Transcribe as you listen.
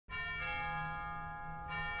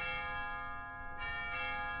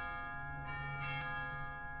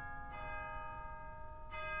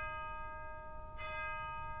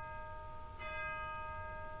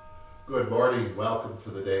Good morning, welcome to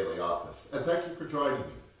the Daily Office, and thank you for joining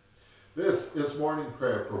me. This is morning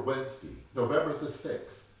prayer for Wednesday, November the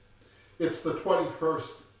 6th. It's the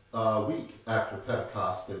 21st week after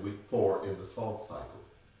Pentecost and week 4 in the Psalm cycle.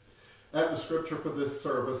 And the scripture for this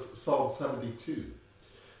service, Psalm 72,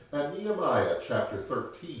 and Nehemiah chapter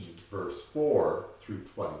 13, verse 4 through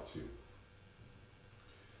 22.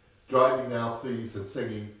 Join me now, please, in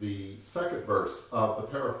singing the second verse of the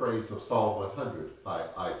paraphrase of Psalm 100 by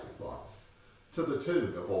Isaac Watts, to the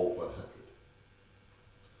tune of Old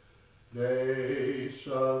 100.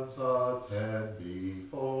 Nations attend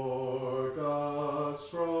before God's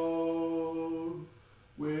throne,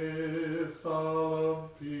 with solemn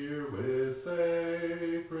fear, with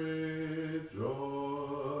sacred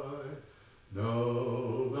joy.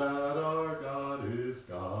 Know that our God is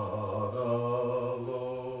God alone,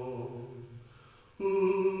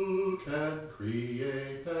 who can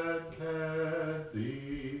create and can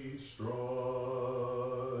destroy.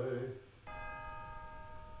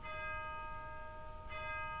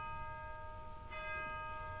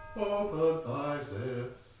 Open thy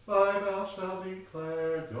lips, thy mouth shall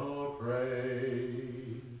declare your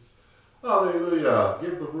praise. Alleluia!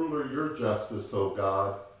 Give the ruler your justice, O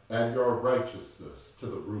God, and your righteousness to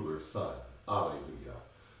the ruler's son. Alleluia.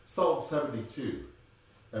 Psalm 72,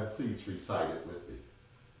 and please recite it with me.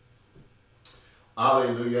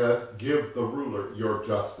 Alleluia! Give the ruler your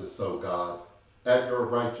justice, O God, and your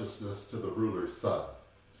righteousness to the ruler's son.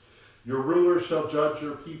 Your ruler shall judge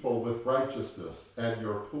your people with righteousness, and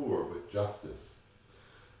your poor with justice.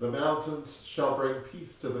 The mountains shall bring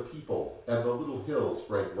peace to the people, and the little hills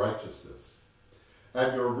bring righteousness.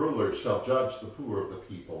 And your ruler shall judge the poor of the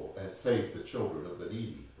people, and save the children of the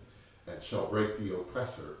needy, and shall break the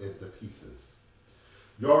oppressor into pieces.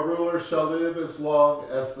 Your ruler shall live as long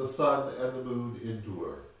as the sun and the moon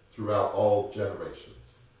endure, throughout all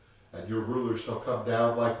generations. And your ruler shall come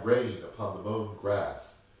down like rain upon the mown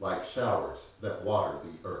grass, like showers that water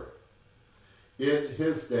the earth. In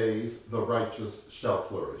his days the righteous shall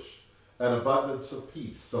flourish, an abundance of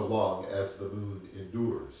peace so long as the moon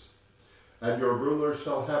endures. And your ruler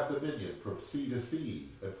shall have dominion from sea to sea,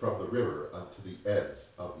 and from the river unto the ends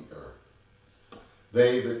of the earth.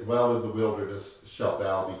 They that dwell in the wilderness shall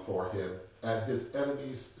bow before him, and his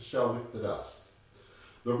enemies shall lick the dust.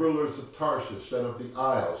 The rulers of Tarshish and of the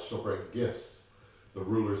isles shall bring gifts. The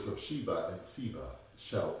rulers of Sheba and Seba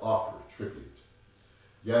shall offer tribute.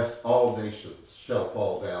 Yes, all nations shall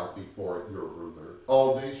fall down before your ruler.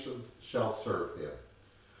 All nations shall serve him.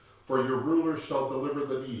 For your ruler shall deliver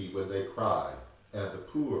the needy when they cry, and the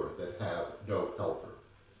poor that have no helper.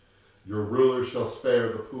 Your ruler shall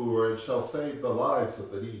spare the poor, and shall save the lives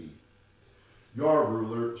of the needy. Your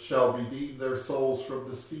ruler shall redeem their souls from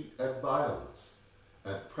deceit and violence,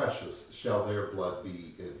 and precious shall their blood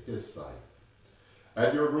be in his sight.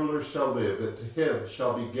 And your ruler shall live, and to him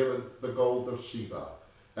shall be given the gold of Sheba,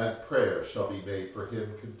 and prayer shall be made for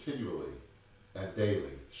him continually, and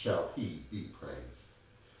daily shall he be praised.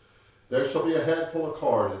 There shall be a handful of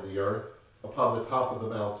corn in the earth, upon the top of the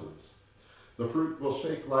mountains. The fruit will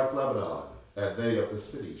shake like Lebanon, and they of the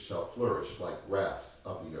city shall flourish like grass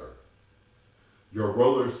of the earth. Your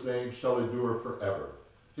ruler's name shall endure forever.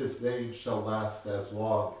 His name shall last as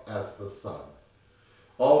long as the sun.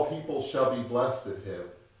 All people shall be blessed in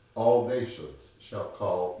him. All nations shall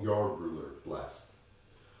call your ruler blessed.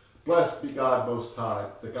 Blessed be God Most High,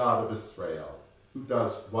 the God of Israel, who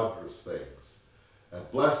does wondrous things.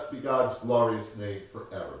 And blessed be God's glorious name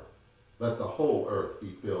forever. Let the whole earth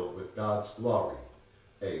be filled with God's glory.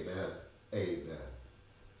 Amen. Amen.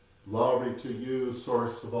 Glory to you,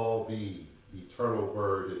 source of all being, eternal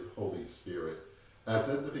Word and Holy Spirit, as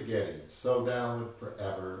in the beginning, so now and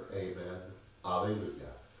forever. Amen.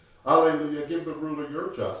 Alleluia. Alleluia. Give the ruler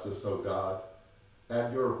your justice, O God,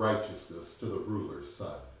 and your righteousness to the ruler's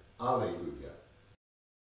son. Alleluia.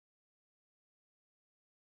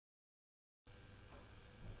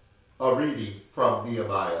 A reading from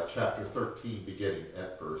Nehemiah chapter 13, beginning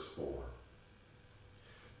at verse 4.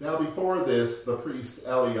 Now before this, the priest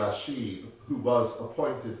Eliashib, who was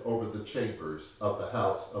appointed over the chambers of the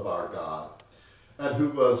house of our God, and who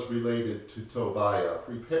was related to Tobiah,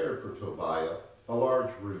 prepared for Tobiah a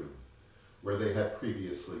large room, where they had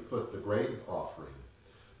previously put the grain offering,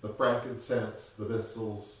 the frankincense, the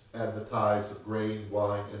vessels, and the tithes of grain,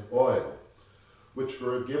 wine, and oil, which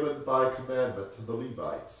were given by commandment to the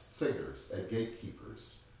Levites, singers, and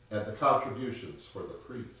gatekeepers, and the contributions for the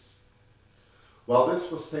priests. While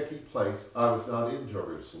this was taking place, I was not in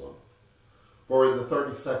Jerusalem, for in the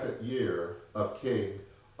 32nd year of King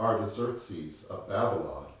Artaxerxes of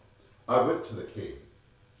Babylon, I went to the king.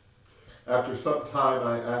 After some time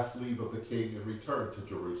I asked leave of the king and returned to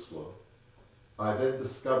Jerusalem. I then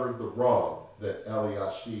discovered the wrong that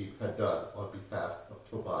Eliashib had done on behalf of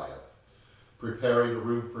Tobiah, preparing a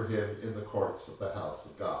room for him in the courts of the house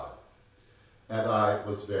of God. And I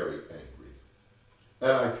was very angry.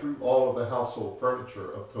 And I threw all of the household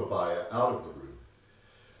furniture of Tobiah out of the room.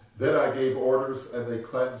 Then I gave orders, and they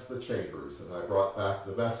cleansed the chambers, and I brought back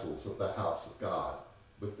the vessels of the house of God,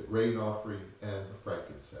 with the grain offering and the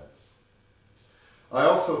frankincense. I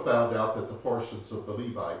also found out that the portions of the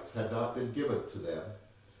Levites had not been given to them,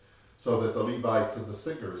 so that the Levites and the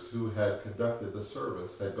singers who had conducted the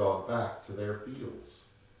service had gone back to their fields.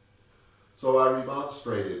 So I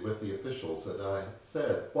remonstrated with the officials, and I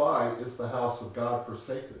said, "Why is the house of God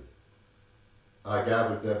forsaken?" I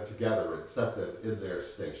gathered them together and set them in their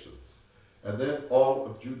stations. And then all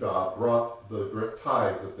of Judah brought the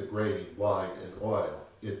tithe of the grain, wine, and oil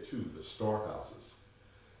into the storehouses.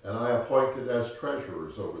 And I appointed as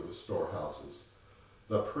treasurers over the storehouses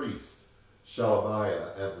the priest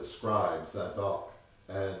Shelemiah and the scribe Zadok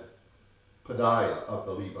and Pedaiah of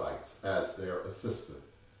the Levites as their assistant,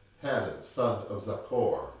 Hanan, son of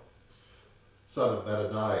Zaccur, son of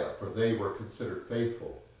Mattaniah, for they were considered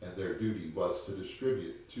faithful, and their duty was to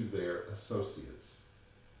distribute to their associates.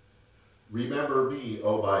 Remember me,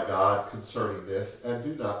 O my God, concerning this, and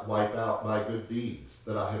do not wipe out my good deeds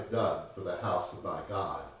that I have done for the house of my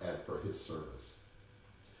God and for his service.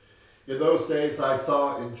 In those days I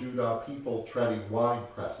saw in Judah people treading wine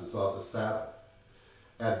presses on the Sabbath,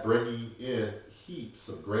 and bringing in heaps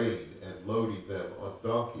of grain and loading them on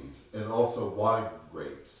donkeys, and also wine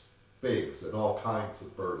grapes, figs, and all kinds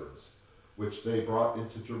of burdens, which they brought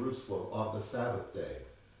into Jerusalem on the Sabbath day.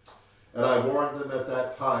 And I warned them at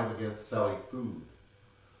that time against selling food.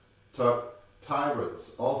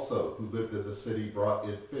 Tyrants also who lived in the city brought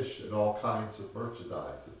in fish and all kinds of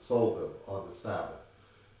merchandise and sold them on the Sabbath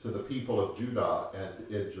to the people of Judah and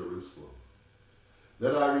in Jerusalem.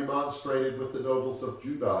 Then I remonstrated with the nobles of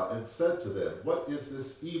Judah and said to them, "What is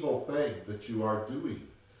this evil thing that you are doing,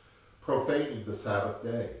 profaning the Sabbath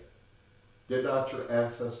day? Did not your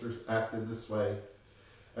ancestors act in this way?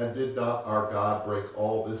 And did not our God bring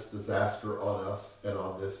all this disaster on us and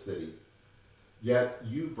on this city? Yet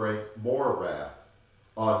you bring more wrath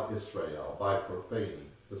on Israel by profaning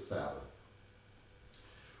the Sabbath."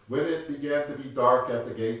 When it began to be dark at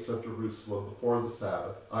the gates of Jerusalem before the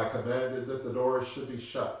Sabbath, I commanded that the doors should be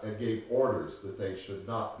shut and gave orders that they should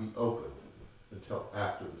not be opened until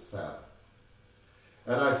after the Sabbath.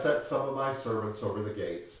 And I set some of my servants over the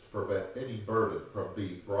gates to prevent any burden from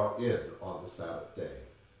being brought in on the Sabbath day.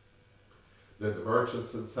 Then the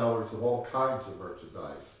merchants and sellers of all kinds of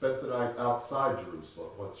merchandise spent the night outside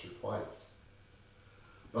Jerusalem once or twice.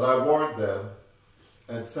 But I warned them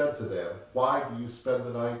and said to them, "Why do you spend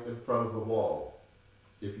the night in front of the wall?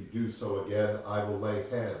 If you do so again, I will lay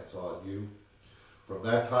hands on you." From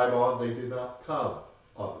that time on, they did not come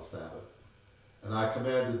on the Sabbath. And I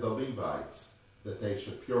commanded the Levites that they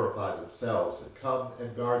should purify themselves and come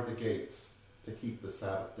and guard the gates to keep the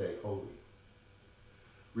Sabbath day holy.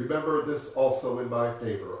 Remember this also in my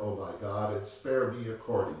favor, O my God, and spare me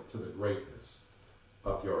according to the greatness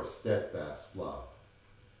of your steadfast love.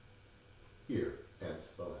 Here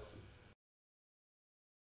ends the lesson.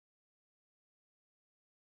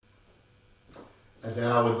 And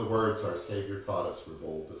now in the words our Savior taught us, we're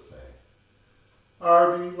bold to say,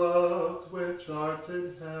 "Our beloved which art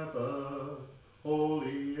in heaven,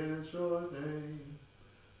 holy is your name.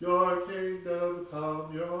 Your kingdom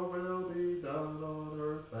come, your will be done on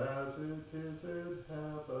earth as it is in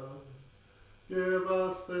heaven. Give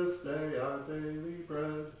us this day our daily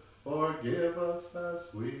bread. Forgive us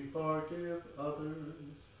as we forgive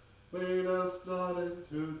others. Lead us not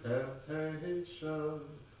into temptation,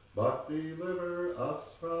 but deliver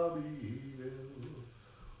us from evil.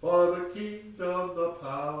 For the kingdom, the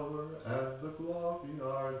power, and the glory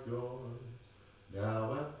are yours,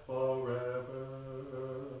 now and forever."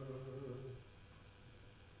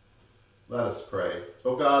 Let us pray.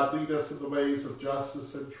 O God, lead us in the ways of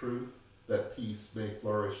justice and truth, that peace may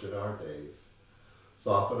flourish in our days.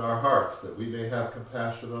 Soften our hearts that we may have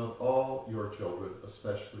compassion on all your children,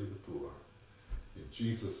 especially the poor. In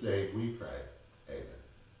Jesus' name we pray. Amen.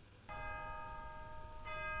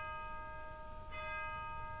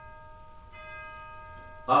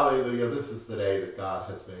 Alleluia, this is the day that God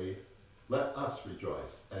has made. Let us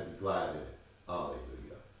rejoice and be glad in it.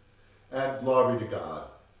 Alleluia. And glory to God,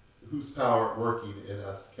 whose power working in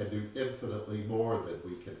us can do infinitely more than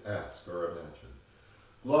we can ask or imagine.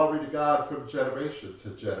 Glory to God from generation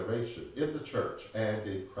to generation, in the church and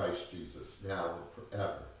in Christ Jesus, now and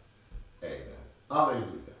forever. Amen.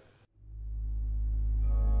 Alleluia.